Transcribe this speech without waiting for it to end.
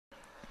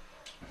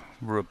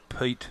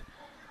repeat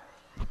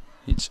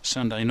its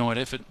Sunday night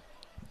effort.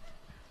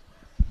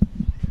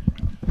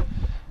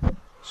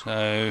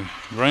 So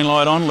green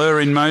light on, lure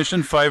in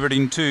motion, favourite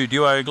in 2,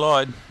 Duo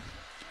Glide.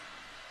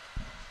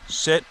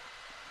 Set,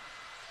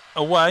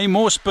 away,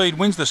 More Speed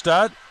wins the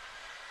start.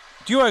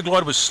 Duo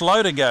Glide was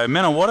slow to go.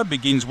 Manawata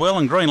begins well,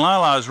 and Green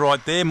Lala's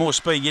right there. More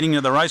Speed getting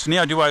into the race.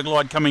 Now Duo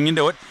Glide coming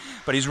into it,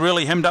 but he's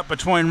really hemmed up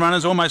between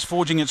runners, almost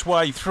forging its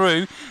way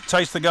through.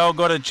 Taste the Goal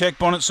got a check.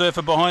 Bonnet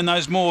Surfer behind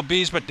those More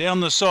Beers, but down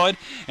the side,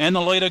 and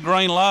the leader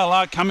Green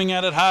Lala coming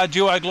at it hard.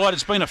 Duo Glide,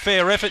 it's been a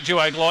fair effort,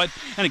 Duo Glide,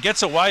 and it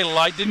gets away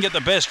late. Didn't get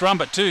the best run,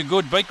 but too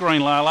good. Beat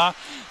Green Lala.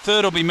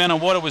 Third will be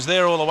Manawata, was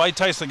there all the way.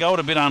 Taste the Gold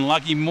a bit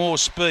unlucky. More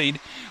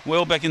Speed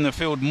well back in the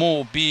field.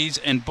 More Beers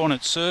and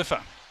Bonnet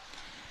Surfer.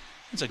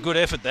 It's a good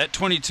effort, that.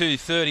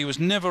 22.30 was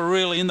never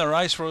really in the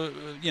race for,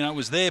 it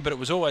was there, but it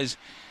was always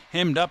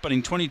hemmed up. But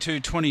in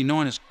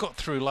 22.29 has got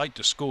through late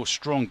to score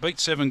strong. Beat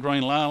 7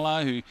 Green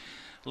Lala, who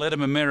led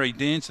him a merry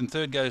dance, and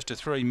third goes to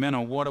 3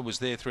 Manawata, was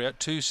there throughout.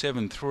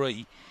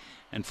 2.73,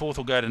 and fourth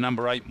will go to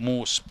number 8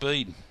 More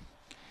Speed.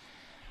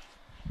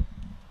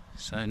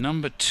 So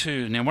number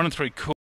 2 now 1 and 3.